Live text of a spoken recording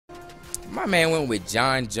My man went with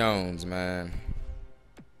John Jones, man.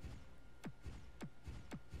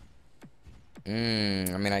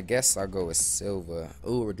 I mean, I guess I'll go with Silva.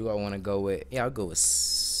 Ooh, or do I want to go with... Yeah, I'll go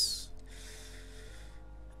with...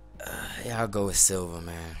 yeah, I'll go with Silva,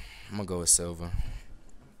 man. I'm going to go with Silva.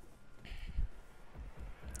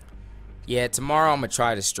 Yeah, tomorrow I'm going to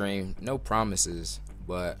try to stream. No promises,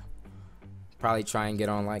 but probably try and get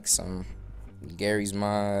on like some Gary's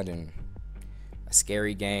mod and a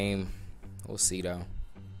scary game. We'll see, though.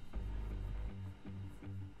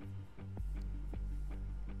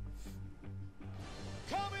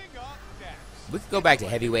 We could go back to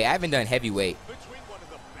heavyweight. I haven't done heavyweight.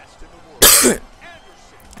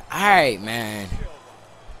 Alright, man.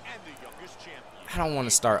 I don't want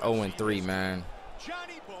to start 0-3, man.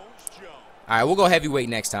 Alright, we'll go heavyweight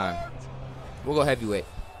next time. We'll go heavyweight.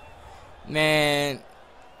 Man.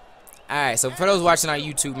 Alright, so for those watching on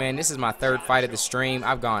YouTube, man, this is my third fight of the stream.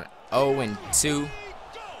 I've gone 0-2.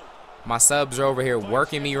 My subs are over here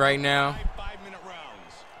working me right now.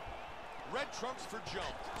 Red trunks for Jones.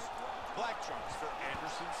 Black trunks for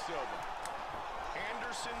Silva.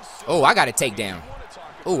 Oh, I got a takedown.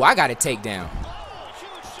 Oh, I got a takedown.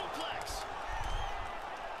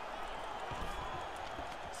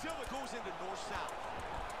 Silva goes into north-south.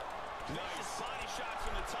 Nice body shots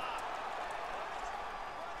from the top.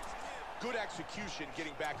 Good execution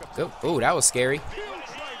getting back up. Oh, that was scary.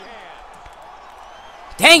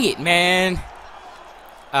 Dang it, man.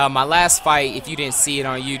 My last fight, if you didn't see it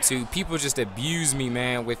on YouTube, people just abuse me,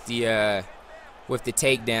 man, with the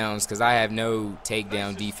takedowns because I have no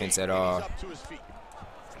takedown defense at all. And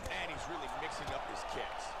he's really mixing up his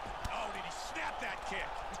kicks. Oh, did he snap that kick?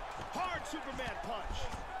 Hard Superman punch.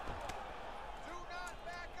 Do not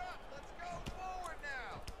back up. Let's go forward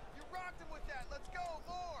now. You rocked him with that. Let's go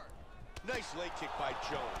more. Nice leg kick by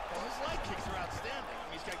Jones. Oh, his leg kicks are outstanding.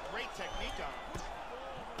 He's got great technique on him.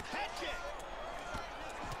 Head kick.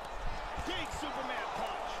 Big Superman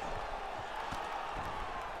punch.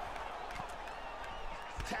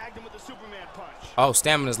 Tagged him with the Superman punch. Oh,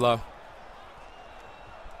 stamina's low.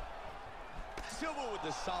 Silva with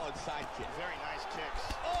the solid side kick. Very nice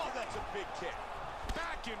kicks. Oh, that's a big kick.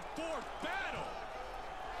 Back and forth battle.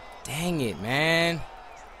 Dang it, man.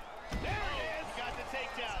 There he is. Got the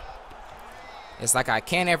takedown. It's like I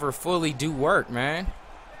can't ever fully do work, man. And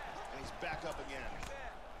he's back up again.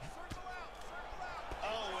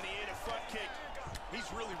 Oh, and he ate a front kick. He's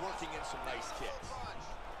really working in some nice kicks.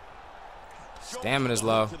 Stamina's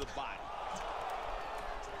low. To the body.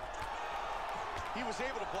 He was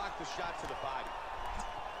able to block the shot to the body.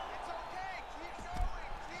 It's okay. Keep going.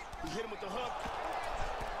 He hit him with the hook.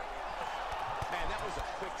 Man, that was a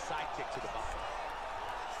quick side kick to the body.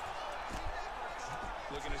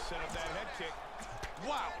 Looking to set up that head kick.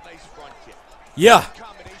 Wow, nice front kick. Yeah.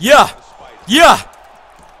 Yeah. Yeah.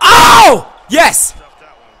 Oh! Yes.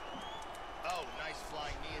 Oh, nice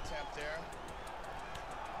flying knee attempt there.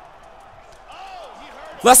 Oh, he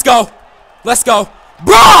hurt him. Let's go. Let's go.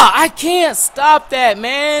 Bruh, I can't stop that,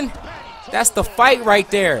 man. That's the fight right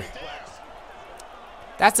there.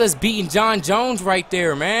 That's us beating John Jones right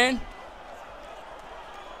there, man.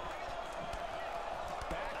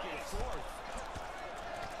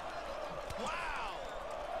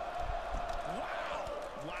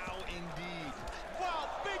 Wow, indeed. Wow,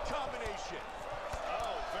 big combination.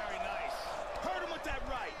 Oh, very nice. Hurt him with that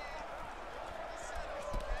right.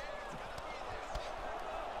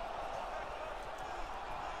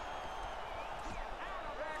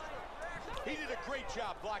 He did a great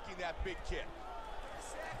job blocking that big kick.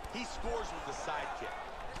 He scores with the side kick.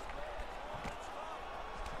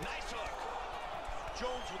 Nice hook.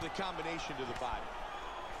 Jones with a combination to the body.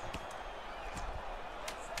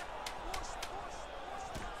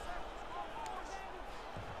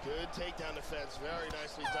 Good takedown defense. Very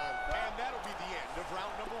nicely done. And that'll be the end of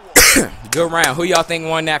round number 1. Good round. Who y'all think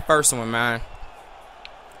won that first one, man?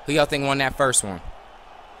 Who y'all think won that first one?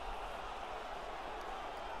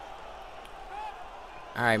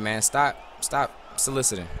 All right, man. Stop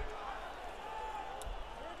soliciting.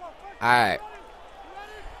 All right.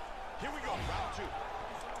 Here we go, round 2.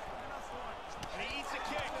 And he eats a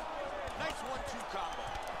kick. Nice 1-2 combo.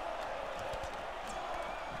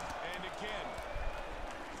 And again.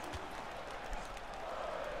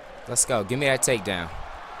 Let's go. Give me that takedown.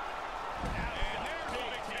 And there's a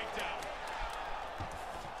big takedown.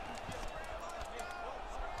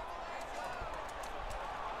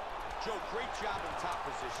 Joe, great job in top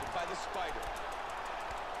position by the Spider.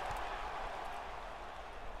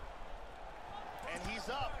 And he's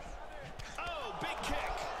up. Oh, big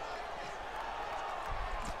kick.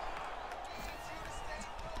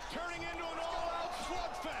 Turning into an all-out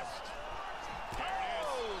slugfest.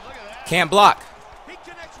 Can't block. He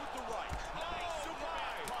connects with the right.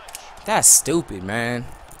 Superman punch. That's stupid, man.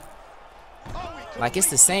 Oh, he Like, it's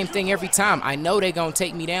the same thing every time. I know they're going to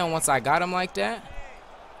take me down once I got him like that.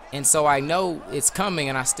 And so I know it's coming,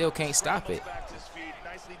 and I still can't stop it. back to his feet.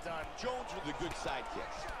 Nicely done. Jones with the good side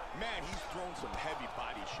kicks. Man, he's thrown some heavy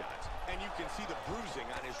body shots, and you can see the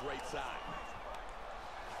bruising on his right side.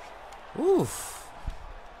 Oof.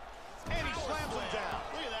 And he slams him down.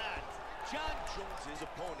 Look at that. John Jones's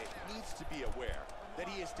opponent needs to be aware that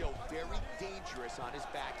he is still very dangerous on his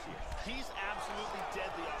back here. He's absolutely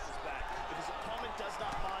deadly off his back. If his opponent does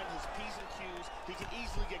not mind his P's and Q's, he can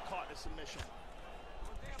easily get caught in a submission.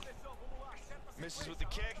 Misses with the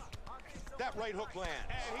kick. That right hook lands.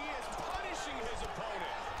 And he is punishing his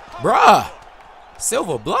opponent. Bruh.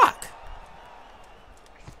 Silva block.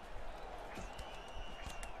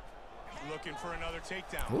 Looking for another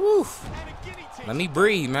takedown. Oof. And again, he takes Let me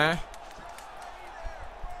breathe, man.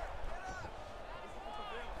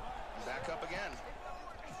 Back up again.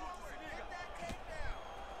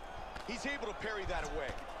 He's able to parry that away.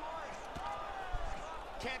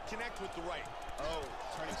 Can't connect with the right. Oh,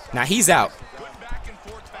 turning side. Now he's out. Good back and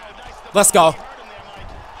forth battle. Let's go. Hurt him there,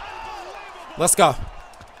 Mike. Let's go.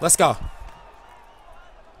 Let's go.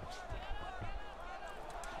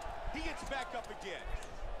 He gets back up again.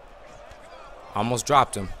 Almost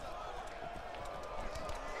dropped him.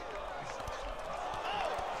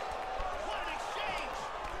 What an exchange!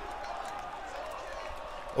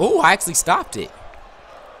 Oh, I actually stopped it.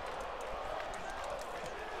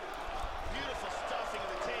 Beautiful stuffing of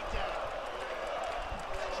the takedown.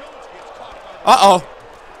 Jones gets caught by Uh-oh.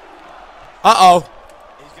 Uh-oh.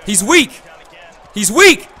 He's weak. Down again. He's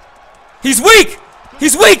weak. He's weak.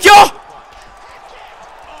 He's weak, y'all.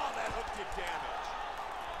 Oh, that hook did damage.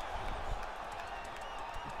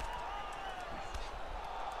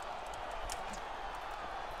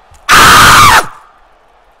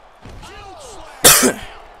 Huge slam.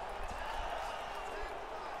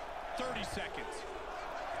 30 seconds.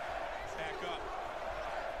 Back up.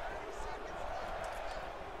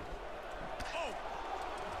 Oh!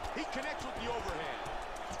 He connects with the overhand.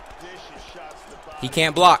 Vicious shots to the body. He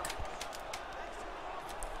can't block.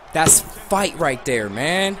 That's fight right there,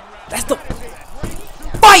 man. That's the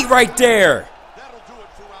fight right there. That'll do it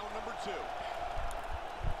for round number 2.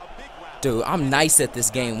 A big round. Dude, I'm nice at this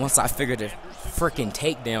game once I figured the freaking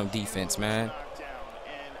takedown defense, man. Knockdown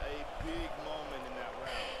and a big moment in that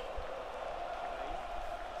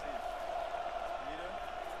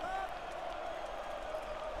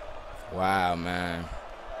round. Wow, man.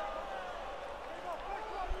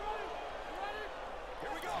 Here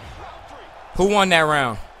we go. Round 3. Who won that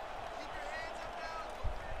round?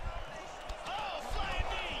 Oh, flying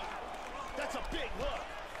knee! That's a big hook.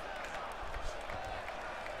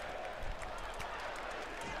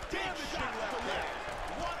 Damn shot to the leg.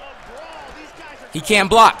 What a brawl. These guys are He can't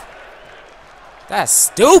block. That's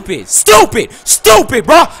stupid. Stupid. Stupid,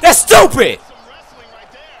 bro. That's stupid. some wrestling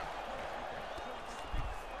right there.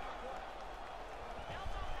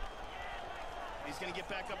 He's gonna get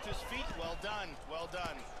back up to his feet. Well done. Well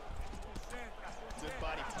done. Good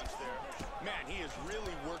body punch there. Man, he has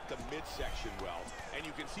really worked the midsection well, and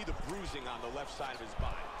you can see the bruising on the left side of his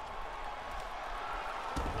body.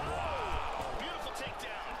 Beautiful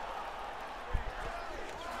takedown.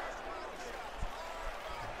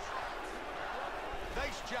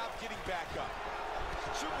 Nice job getting back up.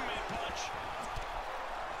 Superman punch.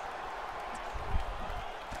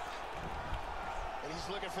 And he's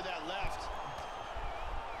looking for that left.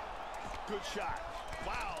 Good shot.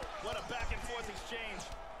 Wow, what a back and forth exchange.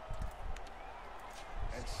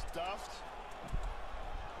 And stuffed.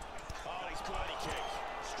 Oh, he's body kick.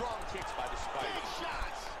 Strong kicks by the Big Spider.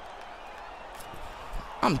 shots.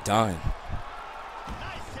 I'm done.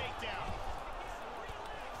 Nice takedown.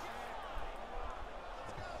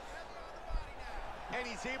 And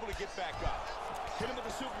he's able to get back up. Hit him with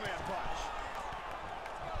the Superman punch.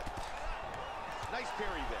 Nice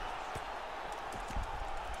parry there.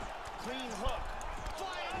 Clean hook.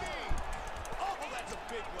 Flying knee. Oh, that's a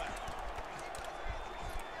big left.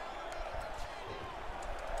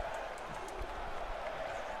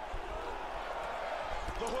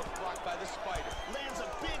 The hook blocked by the Spider. Lands a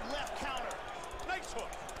big left counter. Nice hook.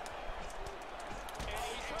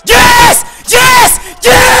 Yes! Yes!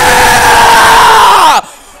 Yeah!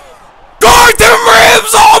 Guard them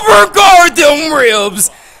ribs over! Guard them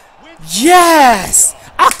ribs! Yes!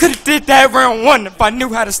 I could have did that round 1 if I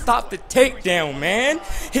knew how to stop the takedown, man.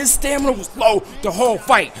 His stamina was low the whole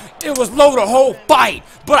fight. It was low the whole fight.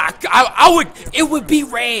 But it would be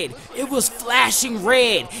red. It was flashing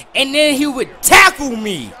red. And then he would tackle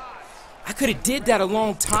me. I could have did that a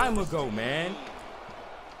long time ago, man.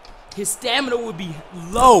 His stamina would be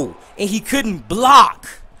low, and he couldn't block.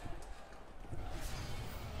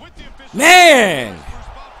 Man!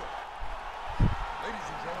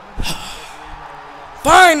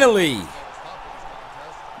 Finally!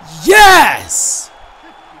 Yes!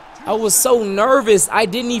 I was so nervous, I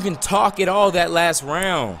didn't even talk at all that last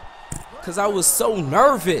round. Because I was so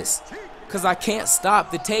nervous. Because I can't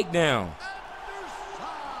stop the takedown.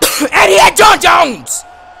 And he had John Jones!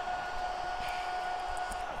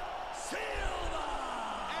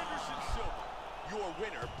 Your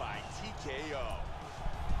winner by TKO.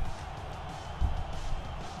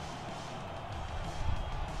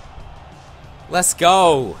 Let's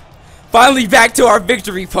go. Finally back to our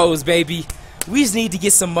victory pose, baby. We just need to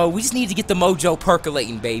get some we just need to get the mojo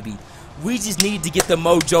percolating, baby. We just need to get the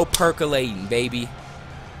mojo percolating, baby.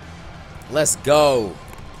 Let's go.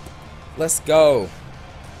 Let's go.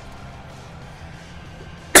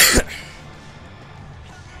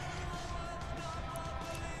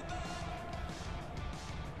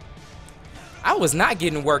 I was not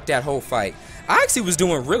getting worked that whole fight. I actually was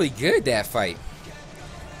doing really good that fight.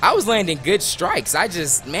 I was landing good strikes. I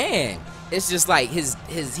just, man, it's just like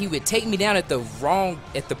he would take me down at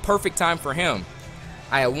the perfect time for him.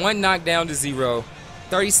 I had 1 knockdown to 0,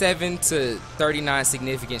 37 to 39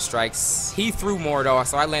 significant strikes. He threw more though,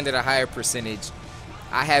 so I landed a higher percentage.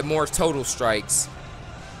 I had more total strikes.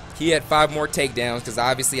 He had 5 more takedowns because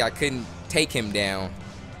obviously I couldn't take him down.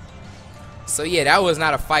 So yeah, that was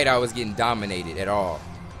not a fight I was getting dominated at all.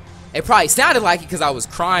 It probably sounded like it because I was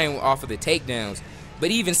crying off of the takedowns. But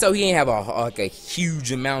even so, he ain't have like a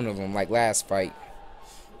huge amount of them like last fight.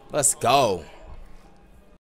 Let's go.